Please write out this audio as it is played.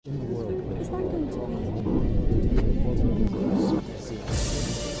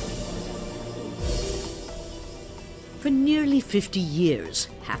For nearly 50 years,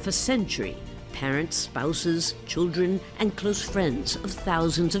 half a century, parents, spouses, children, and close friends of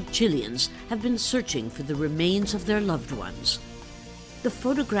thousands of Chileans have been searching for the remains of their loved ones. The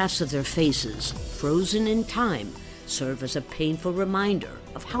photographs of their faces, frozen in time, serve as a painful reminder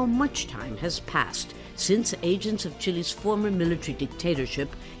of how much time has passed since agents of Chile's former military dictatorship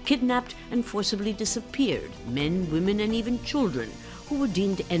kidnapped and forcibly disappeared men, women, and even children who were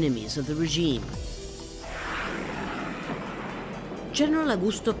deemed enemies of the regime. General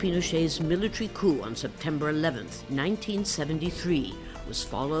Augusto Pinochet's military coup on September 11, 1973, was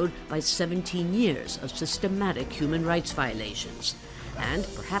followed by 17 years of systematic human rights violations. And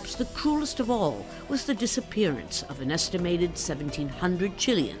perhaps the cruelest of all was the disappearance of an estimated 1,700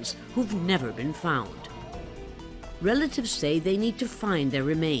 Chileans who've never been found. Relatives say they need to find their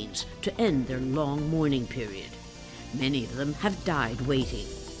remains to end their long mourning period. Many of them have died waiting.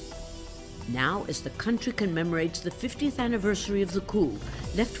 Now, as the country commemorates the 50th anniversary of the coup,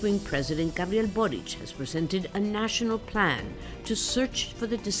 left-wing President Gabriel Boric has presented a national plan to search for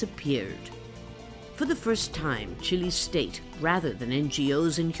the disappeared. For the first time, Chile's state, rather than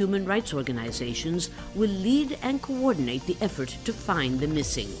NGOs and human rights organizations, will lead and coordinate the effort to find the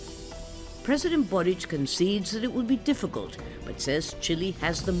missing. President Boric concedes that it will be difficult, but says Chile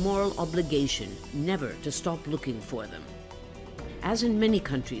has the moral obligation never to stop looking for them. As in many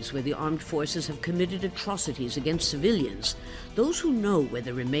countries where the armed forces have committed atrocities against civilians, those who know where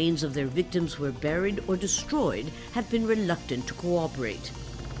the remains of their victims were buried or destroyed have been reluctant to cooperate.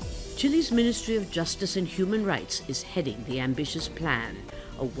 Chile's Ministry of Justice and Human Rights is heading the ambitious plan,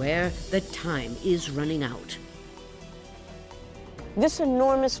 aware that time is running out. This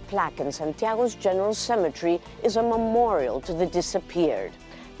enormous plaque in Santiago's General Cemetery is a memorial to the disappeared.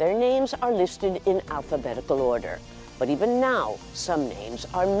 Their names are listed in alphabetical order. But even now, some names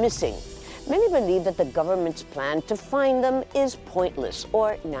are missing. Many believe that the government's plan to find them is pointless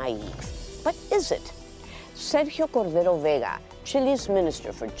or naive. But is it? Sergio Cordero Vega, Chile's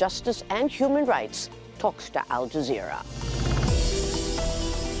Minister for Justice and Human Rights, talks to Al Jazeera.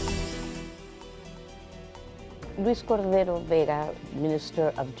 Luis Cordero Vega,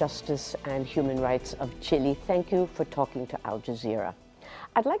 Minister of Justice and Human Rights of Chile, thank you for talking to Al Jazeera.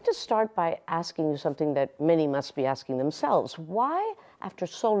 I'd like to start by asking you something that many must be asking themselves. Why, after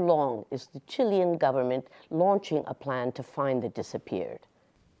so long, is the Chilean government launching a plan to find the disappeared?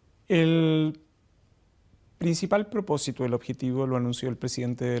 El principal propósito, el objetivo, lo anunció el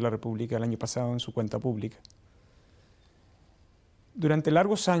presidente de la República el año pasado en su cuenta pública. Durante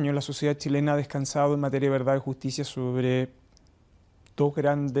largos años, la sociedad chilena ha descansado en materia de verdad y justicia sobre dos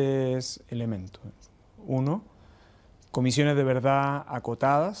grandes elementos. Uno, comisiones de verdad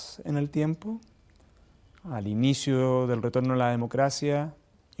acotadas en el tiempo, al inicio del retorno a la democracia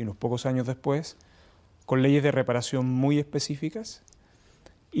y unos pocos años después, con leyes de reparación muy específicas.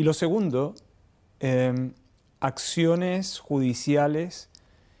 Y lo segundo, acciones judiciales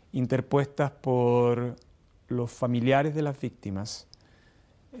interpuestas por los familiares de las víctimas,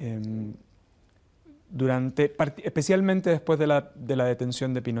 especialmente después de la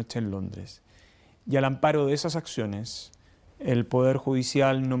detención de Pinochet en Londres. Y al amparo de esas acciones, el Poder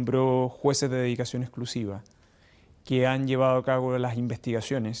Judicial nombró jueces de dedicación exclusiva que han llevado a cabo las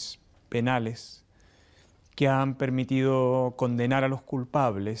investigaciones penales, que han permitido condenar a los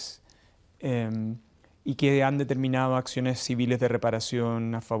culpables y que han determinado acciones civiles de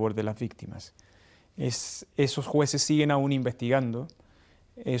reparación a favor de las víctimas. Esos jueces siguen aún investigando,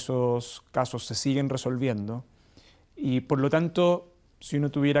 esos casos se siguen resolviendo y por lo tanto, si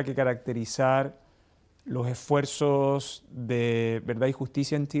uno tuviera que caracterizar los esfuerzos de verdad y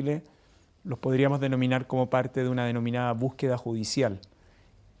justicia en Chile, los podríamos denominar como parte de una denominada búsqueda judicial,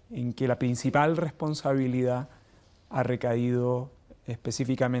 en que la principal responsabilidad ha recaído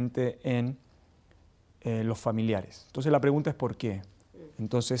específicamente en los familiares. Entonces la pregunta es ¿por qué?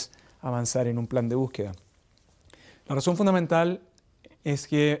 Entonces avanzar en un plan de búsqueda. La razón fundamental es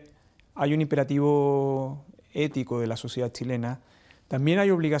que hay un imperativo ético de la sociedad chilena. También hay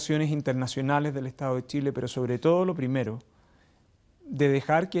obligaciones internacionales del Estado de Chile, pero sobre todo lo primero, de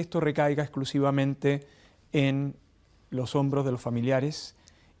dejar que esto recaiga exclusivamente en los hombros de los familiares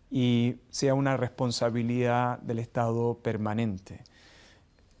y sea una responsabilidad del Estado permanente.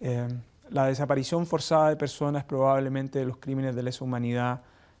 La desaparición forzada de personas es probablemente de los crímenes de lesa humanidad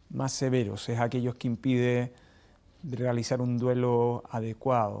más severos, es aquellos que impide realizar un duelo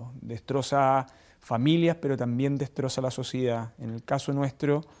adecuado, destroza familias, pero también destroza la sociedad. En el caso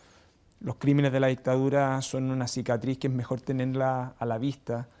nuestro, los crímenes de la dictadura son una cicatriz que es mejor tenerla a la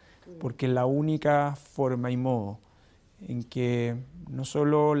vista porque es la única forma y modo en que no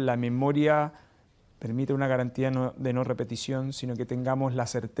solo la memoria permite una garantía de no repetición, sino que tengamos la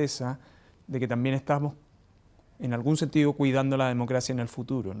certeza de que también estamos, en algún sentido, cuidando la democracia en el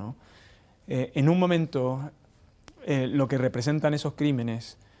futuro, ¿no? En un momento, lo que representan esos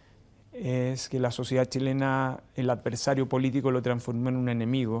crímenes es que la sociedad chilena, el adversario político lo transformó en un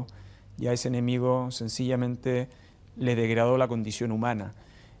enemigo, y a ese enemigo sencillamente le degradó la condición humana.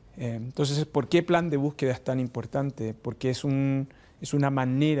 Entonces, ¿por qué plan de búsqueda es tan importante? Porque es una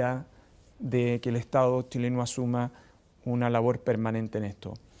manera de que el Estado chileno asuma una labor permanente en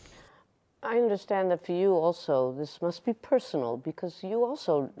esto. I understand that for you also, this must be personal because you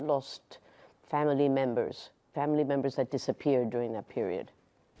also lost family members that disappeared during that period.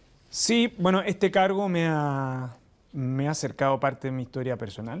 Sí, bueno, este cargo me ha acercado parte de mi historia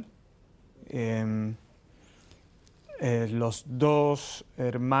personal. Los dos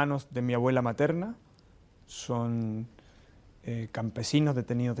hermanos de mi abuela materna son campesinos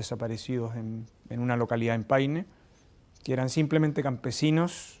detenidos desaparecidos en una localidad en Paine, que eran simplemente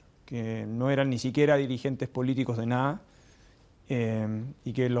campesinos, que no eran ni siquiera dirigentes políticos de nada,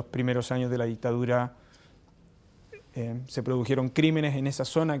 y que en los primeros años de la dictadura se produjeron crímenes en esa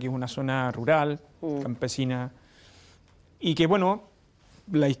zona, que es una zona rural, campesina, y que, bueno,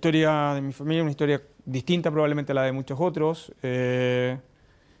 la historia de mi familia es una historia distinta probablemente a la de muchos otros. Ese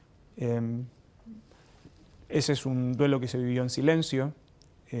es un duelo que se vivió en silencio,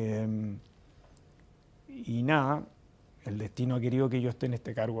 y nada, el destino ha querido que yo esté en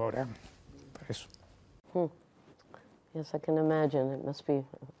este cargo ahora, por eso. Yes, I can imagine. It must be a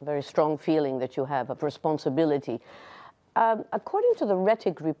very strong feeling that you have of responsibility. According to the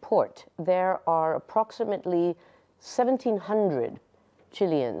Rettig report, there are approximately 1,700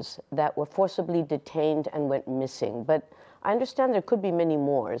 Chileans that were forcibly detained and went missing, but I understand there could be many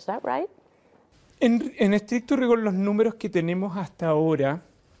more. Is that right? En estricto rigor, los números que tenemos hasta ahora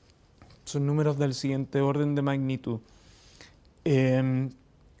son números del siguiente orden de magnitud.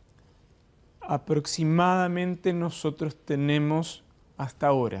 Aproximadamente nosotros tenemos hasta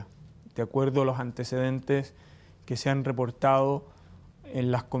ahora, de acuerdo a los antecedentes que se han reportado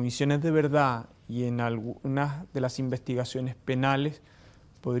en las comisiones de verdad y en algunas de las investigaciones penales,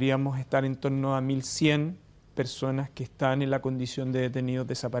 podríamos estar en torno a 1.100 personas que están en la condición de detenidos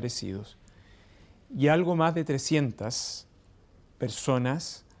desaparecidos y algo más de 300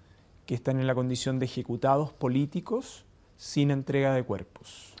 personas que están en la condición de ejecutados políticos sin entrega de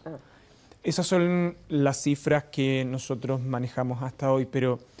cuerpos. Esas son las cifras que nosotros manejamos hasta hoy,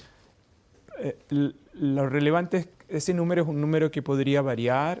 pero lo relevante es que ese número es un número que podría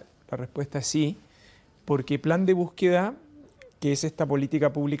variar. La respuesta es sí, porque plan de búsqueda, que es esta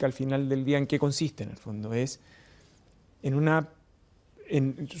política pública al final del día, ¿en qué consiste en el fondo? Es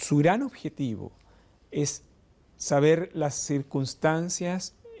en su gran objetivo es saber las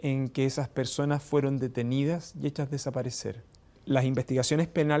circunstancias en que esas personas fueron detenidas y hechas desaparecer. Las investigaciones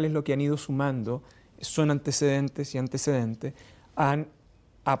penales lo que han ido sumando son antecedentes y antecedentes, han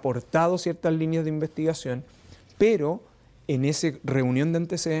aportado ciertas líneas de investigación, pero en esa reunión de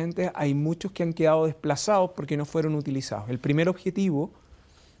antecedentes hay muchos que han quedado desplazados porque no fueron utilizados. El primer objetivo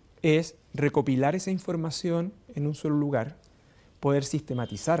es recopilar esa información en un solo lugar, poder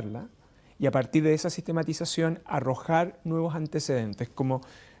sistematizarla y a partir de esa sistematización arrojar nuevos antecedentes. Como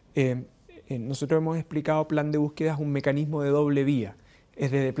nosotros hemos explicado, plan de búsqueda es un mecanismo de doble vía. Es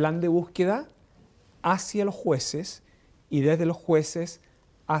desde plan de búsqueda hacia los jueces y desde los jueces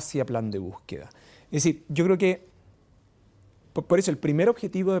hacia plan de búsqueda. Es decir, yo creo que por eso el primer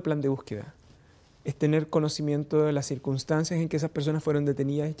objetivo del plan de búsqueda es tener conocimiento de las circunstancias en que esas personas fueron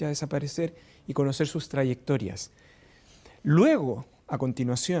detenidas y hechas desaparecer y conocer sus trayectorias. Luego, a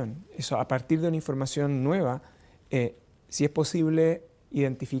continuación, eso, a partir de una información nueva, si es posible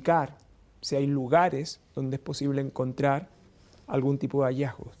identificar si hay lugares donde es posible encontrar algún tipo de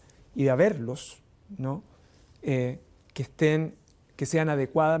hallazgos y de haberlos, ¿no? Que sean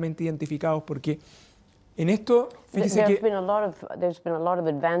adecuadamente identificados, porque en esto, fíjese que there's been a lot of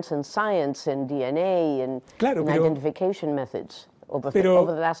advance in science and DNA and claro, identification methods over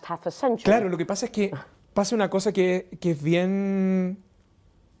the last half a century. Claro, lo que pasa es que pasa una cosa que es bien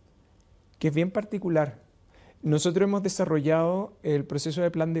particular. Nosotros hemos desarrollado el proceso de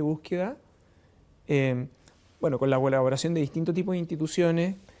plan de búsqueda con la colaboración de distintos tipos de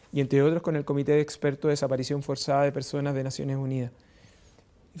instituciones y entre otros con el Comité de Expertos de Desaparición Forzada de Personas de Naciones Unidas.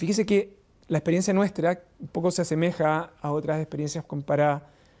 Fíjese que la experiencia nuestra un poco se asemeja a otras experiencias comparadas.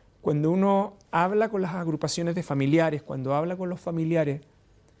 Cuando uno habla con las agrupaciones de familiares, cuando habla con los familiares,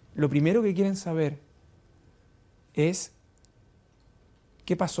 lo primero que quieren saber es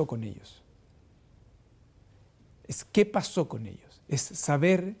 ¿qué pasó con ellos? Es qué pasó con ellos, es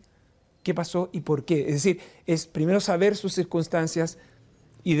saber qué pasó y por qué. Es decir, es primero saber sus circunstancias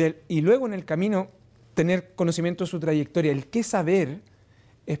y luego en el camino tener conocimiento de su trayectoria. El qué saber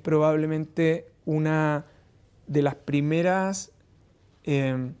es probablemente una de las primeras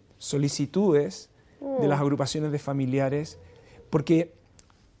solicitudes de las agrupaciones de familiares, porque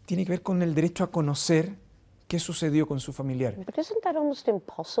tiene que ver con el derecho a conocer qué sucedió con su familiar. But isn't that almost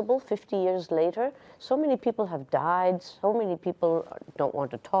impossible 50 years later? So many people have died, so many people don't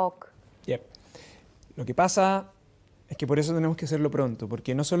want to talk. Yep. Lo que pasa es que por eso tenemos que hacerlo pronto,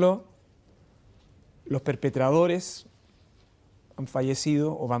 porque no solo los perpetradores han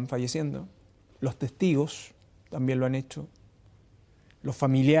fallecido o van falleciendo, los testigos también lo han hecho, los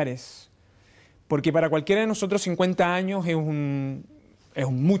familiares, porque para cualquiera de nosotros 50 años es un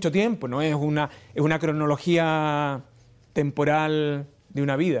mucho tiempo, ¿no? Es una cronología temporal de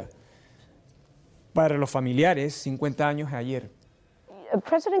una vida. Para los familiares, 50 años es ayer.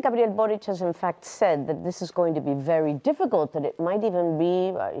 President Gabriel Boric has in fact said that this is going to be very difficult, that it might even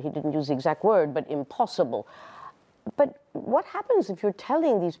be, he didn't use the exact word, but impossible. But what happens if you're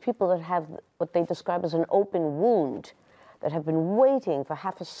telling these people that have what they describe as an open wound, that have been waiting for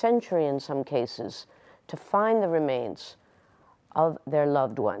half a century in some cases to find the remains of their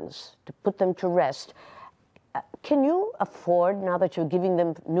loved ones, to put them to rest? Can you afford, now that you're giving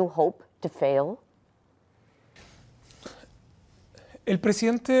them new hope, to fail? El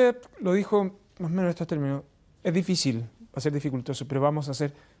presidente lo dijo más o menos en estos términos. Es difícil, va a ser dificultoso, pero vamos a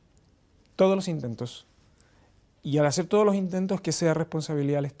hacer todos los intentos. Y al hacer todos los intentos, que sea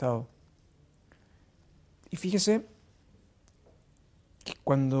responsabilidad del Estado. Y fíjese que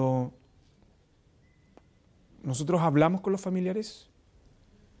cuando nosotros hablamos con los familiares,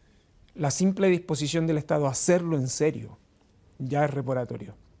 la simple disposición del Estado a hacerlo en serio ya es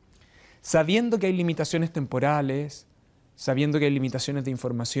reparatorio. Sabiendo que hay limitaciones temporales, sabiendo que hay limitaciones de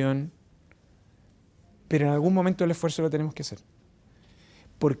información, pero en algún momento el esfuerzo lo tenemos que hacer.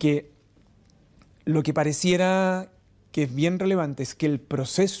 Porque lo que pareciera que es bien relevante es que el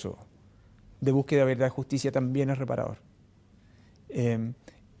proceso de búsqueda de verdad y justicia también es reparador.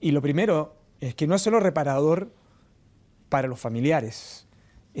 Y lo primero es que no es solo reparador para los familiares,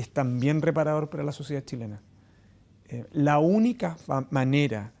 es también reparador para la sociedad chilena. La única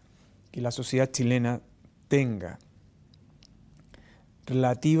manera que la sociedad chilena tenga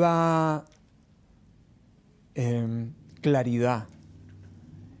relativa claridad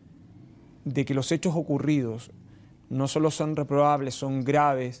de que los hechos ocurridos no solo son reprobables, son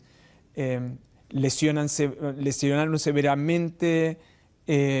graves, lesionaron severamente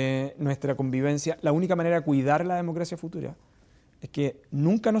nuestra convivencia. La única manera de cuidar la democracia futura es que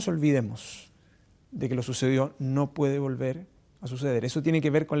nunca nos olvidemos de que lo sucedió no puede volver a suceder. Eso tiene que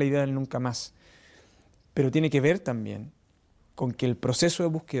ver con la idea del nunca más, pero tiene que ver también con que el proceso de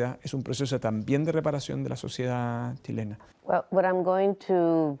búsqueda es un proceso también de reparación de la sociedad chilena. Well, what I'm going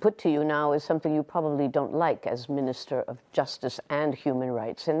to put to you now is something you probably don't like as Minister of Justice and Human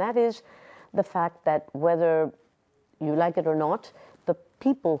Rights, and that is the fact that whether you like it or not, the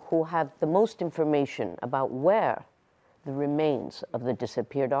people who have the most information about where the remains of the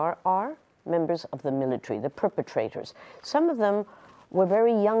disappeared are members of the military, the perpetrators. Some of them were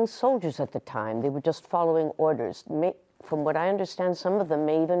very young soldiers at the time. They were just following orders. From what I understand, some of them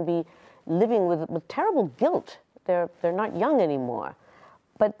may even be living with terrible guilt. They're not young anymore,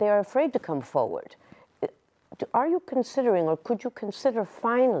 but they're afraid to come forward. Are you considering, or could you consider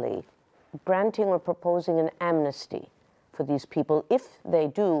finally granting or proposing an amnesty for these people if they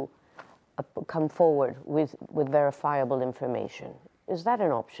do come forward with verifiable information? Is that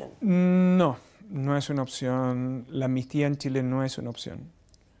an option? No, no es una opción. La amnistía en Chile no es una opción.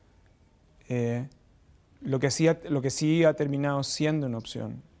 Lo que sí ha terminado siendo una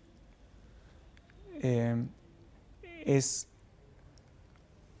opción es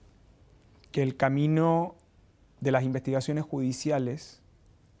que el camino de las investigaciones judiciales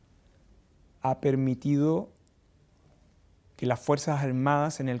ha permitido que las Fuerzas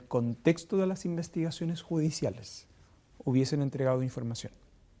Armadas, en el contexto de las investigaciones judiciales, hubiesen entregado información.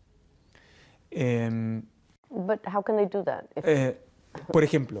 But how can they do that? Por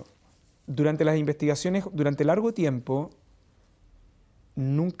ejemplo, durante las investigaciones, durante largo tiempo,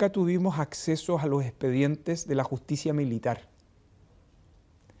 nunca tuvimos acceso a los expedientes de la justicia militar.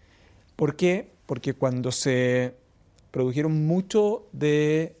 ¿Por qué? Porque cuando se produjeron muchos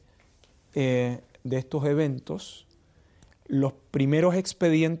de estos eventos, los primeros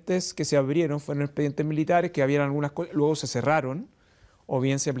expedientes que se abrieron fueron expedientes militares, que habían algunas cosas, luego se cerraron, o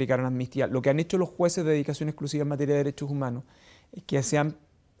bien se aplicaron amnistía. Lo que han hecho los jueces de dedicación exclusiva en materia de derechos humanos es que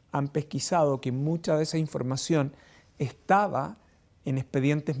han pesquisado que mucha de esa información estaba en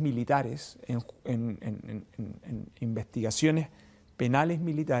expedientes militares, en investigaciones penales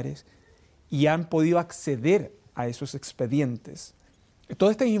militares, y han podido acceder a esos expedientes.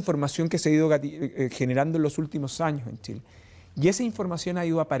 Toda esta información que se ha ido generando en los últimos años en Chile, y esa información ha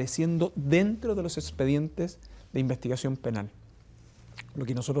ido apareciendo dentro de los expedientes de investigación penal. Lo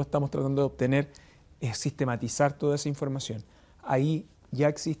que nosotros estamos tratando de obtener es sistematizar toda esa información. Ahí ya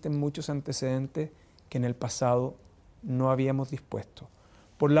existen muchos antecedentes que en el pasado no habíamos dispuesto.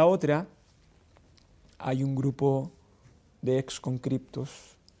 Por la otra, hay un grupo de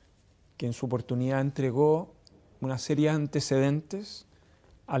ex-conscriptos que en su oportunidad entregó una serie de antecedentes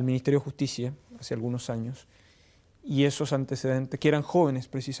al Ministerio de Justicia hace algunos años, y esos antecedentes, que eran jóvenes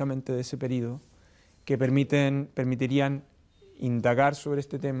precisamente de ese periodo, que permitirían indagar sobre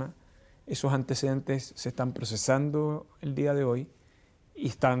este tema, esos antecedentes se están procesando el día de hoy y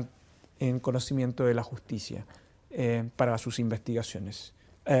están en conocimiento de la justicia para sus investigaciones.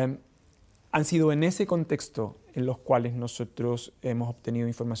 Han sido en ese contexto en los cuales nosotros hemos obtenido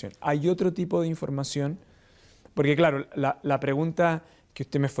información. Hay otro tipo de información, porque claro, la pregunta que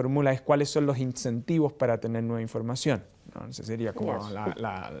usted me formula es cuáles son los incentivos para tener nueva información, ¿no? Esa sería como Yes.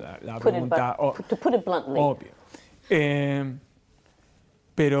 la pregunta To put it bluntly. obvia.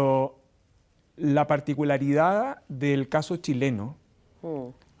 Pero la particularidad del caso chileno,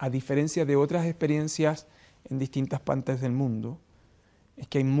 a diferencia de otras experiencias en distintas partes del mundo, es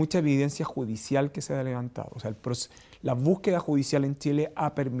que hay mucha evidencia judicial que se ha levantado. O sea, la búsqueda judicial en Chile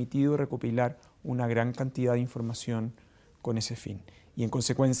ha permitido recopilar una gran cantidad de información con ese fin. Y en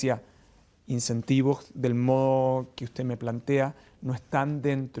consecuencia, incentivos del modo que usted me plantea no están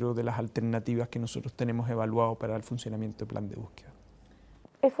dentro de las alternativas que nosotros tenemos evaluado para el funcionamiento del plan de búsqueda.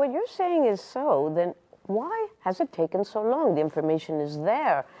 If what you're saying is so, then why has it taken so long? The information is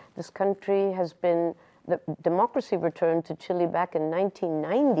there. This country has been, the democracy returned to Chile back in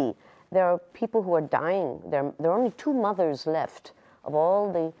 1990. There are people who are dying. There are only 2 mothers left of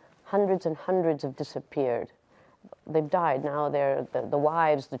all the hundreds and hundreds have disappeared. They've died now. They're the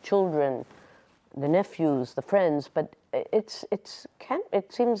wives, the children, the nephews, the friends. But it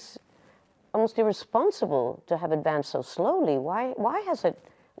seems almost irresponsible to have advanced so slowly. Why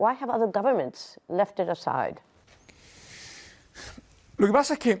have other governments left it aside? Lo que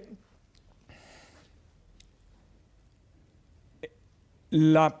pasa es que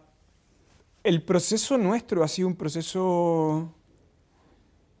el proceso nuestro ha sido un proceso,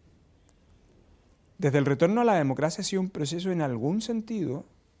 desde el retorno a la democracia, ha sido un proceso en algún sentido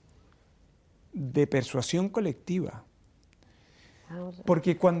de persuasión colectiva.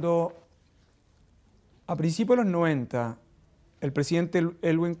 Porque cuando, a principios de los 90, el presidente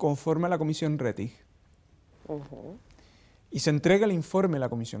Elwin conforma la Comisión Rettig y se entrega el informe de la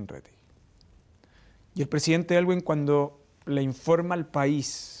Comisión Rettig. Y el presidente Elwin, cuando le informa al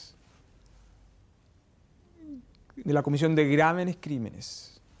país de la Comisión de Graves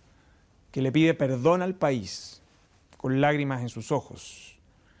Crímenes, que le pide perdón al país con lágrimas en sus ojos,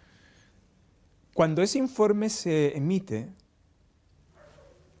 cuando ese informe se emite,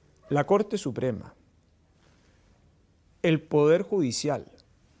 la Corte Suprema, el Poder Judicial,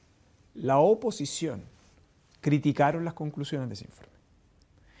 la oposición, criticaron las conclusiones de ese informe,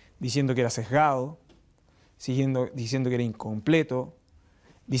 diciendo que era sesgado, diciendo que era incompleto,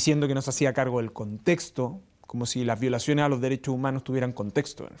 diciendo que no se hacía cargo del contexto, como si las violaciones a los derechos humanos tuvieran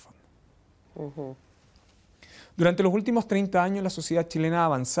contexto en el fondo. Durante los últimos 30 años la sociedad chilena ha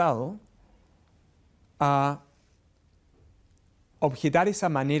avanzado a objetar esa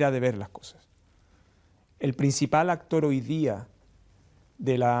manera de ver las cosas. El principal actor hoy día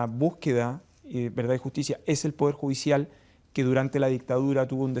de la búsqueda de verdad y justicia es el Poder Judicial, que durante la dictadura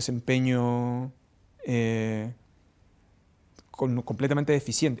tuvo un desempeño completamente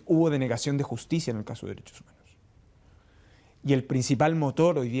deficiente. Hubo denegación de justicia en el caso de derechos humanos. Y el principal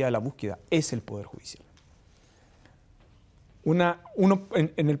motor hoy día de la búsqueda es el Poder Judicial.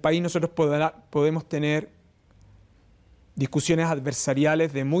 En el país nosotros podemos tener discusiones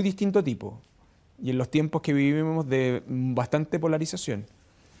adversariales de muy distinto tipo, y en los tiempos que vivimos de bastante polarización,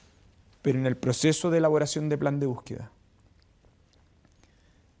 pero en el proceso de elaboración de plan de búsqueda,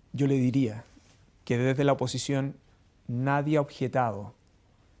 yo le diría que desde la oposición nadie ha objetado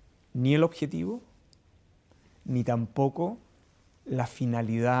ni el objetivo, ni tampoco la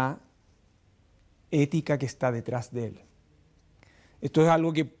finalidad ética que está detrás de él. Esto es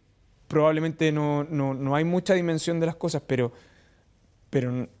algo que probablemente no hay mucha dimensión de las cosas, pero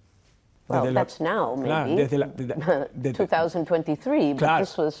well, that's now, maybe. Claro, 2023, claro, but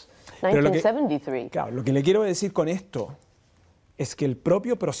this was 1973. Claro, lo que le quiero decir con esto es que el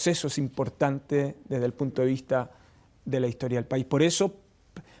propio proceso es importante desde el punto de vista de la historia del país. Por eso,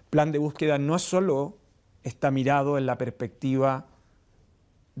 plan de búsqueda no solo está mirado en la perspectiva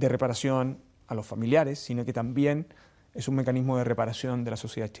de reparación a los familiares, sino que también es un mecanismo de reparación de la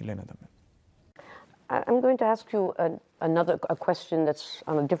sociedad chilena también. I'm going to ask you a question that's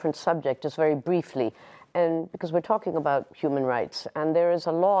on a different subject, just very briefly, and because we're talking about human rights, and there is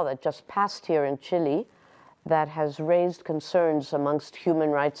a law that just passed here in Chile that has raised concerns amongst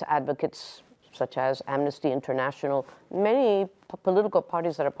human rights advocates such as Amnesty International, many political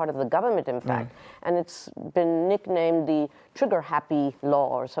parties that are part of the government, in fact, and it's been nicknamed the trigger-happy law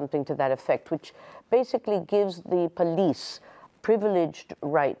or something to that effect, which basically gives the police privileged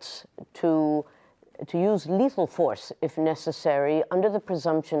rights to use lethal force if necessary under the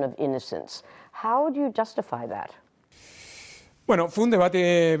presumption of innocence. How do you justify that? Bueno, fue un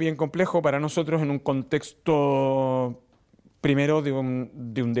debate bien complejo para nosotros en un contexto, primero, de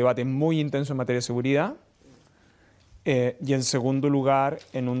un debate muy intenso en materia de seguridad y, en segundo lugar,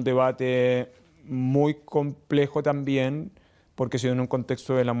 en un debate muy complejo también porque se dio en un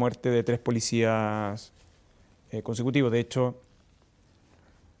contexto de la muerte de 3 policías consecutivos. De hecho,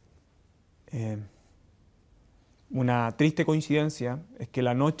 una triste coincidencia es que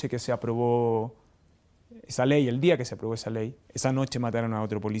la noche que se aprobó esa ley, el día que se aprobó esa ley, esa noche mataron a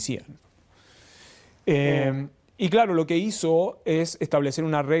otro policía. Y claro, lo que hizo es establecer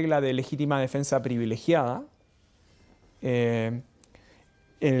una regla de legítima defensa privilegiada.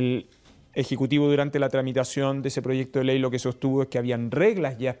 El Ejecutivo, durante la tramitación de ese proyecto de ley, lo que sostuvo es que habían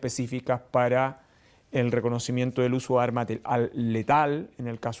reglas ya específicas para el reconocimiento del uso de arma letal en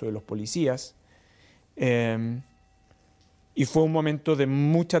el caso de los policías. Y fue un momento de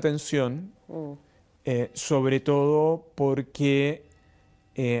mucha tensión, sobre todo porque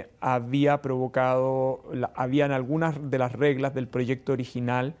habían algunas de las reglas del proyecto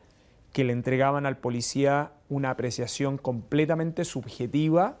original que le entregaban al policía una apreciación completamente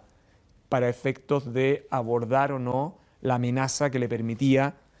subjetiva para efectos de abordar o no la amenaza que le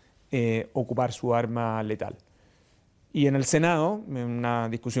permitía ocupar su arma letal. Y en el Senado, en una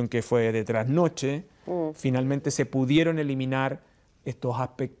discusión que fue de trasnoche, finalmente se pudieron eliminar estos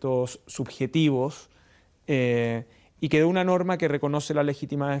aspectos subjetivos y quedó una norma que reconoce la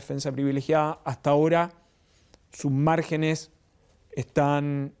legítima defensa privilegiada. Hasta ahora sus márgenes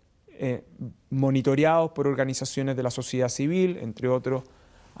están monitoreados por organizaciones de la sociedad civil, entre otros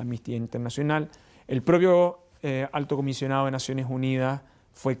Amnistía Internacional. El propio Alto Comisionado de Naciones Unidas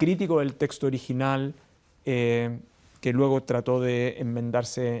fue crítico del texto original que luego trató de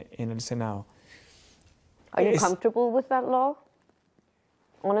enmendarse en el Senado. Are you comfortable with that law?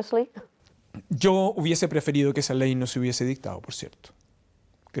 Honestly? Yo hubiese preferido que esa ley no se hubiese dictado, por cierto.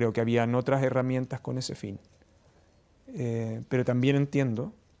 Creo que habían otras herramientas con ese fin. Pero también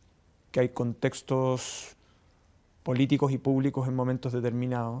entiendo que hay contextos políticos y públicos en momentos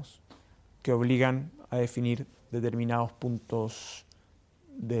determinados que obligan a definir determinados puntos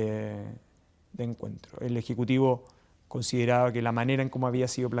de encuentro. El Ejecutivo consideraba que la manera en cómo había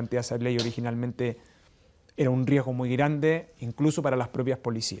sido planteada esa ley originalmente era un riesgo muy grande, incluso para las propias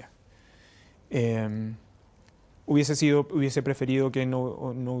policías. Hubiese preferido que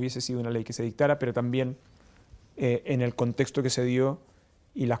no hubiese sido una ley que se dictara, pero también en el contexto que se dio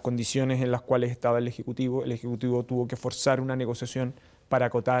y las condiciones en las cuales estaba el Ejecutivo tuvo que forzar una negociación para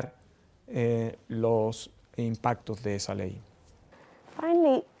acotar los impactos de esa ley.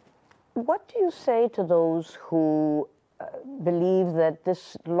 Finally, what do you say to those who believe that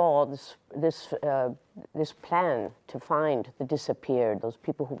this law, this plan to find the disappeared, those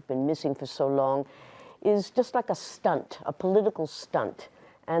people who've been missing for so long, is just like a stunt, a political stunt,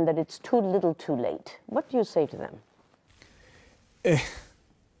 and that it's too little too late? What do you say to them?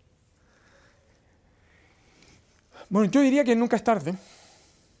 Bueno, yo diría que nunca es tarde.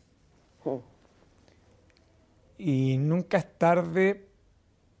 Y nunca es tarde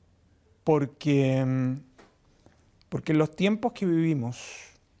porque en los tiempos que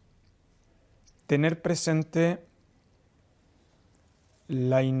vivimos, tener presente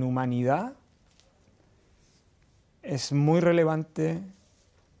la inhumanidad es muy relevante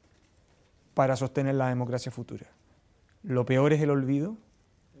para sostener la democracia futura. Lo peor es el olvido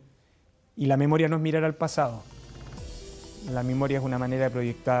y la memoria no es mirar al pasado. La memoria es una manera de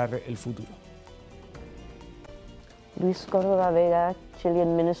proyectar el futuro. Luis Córdoba Vega,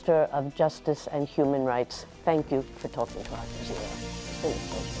 Chilean Minister of Justice and Human Rights, thank you for talking to Al Jazeera. It's been a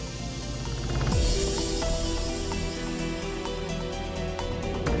pleasure.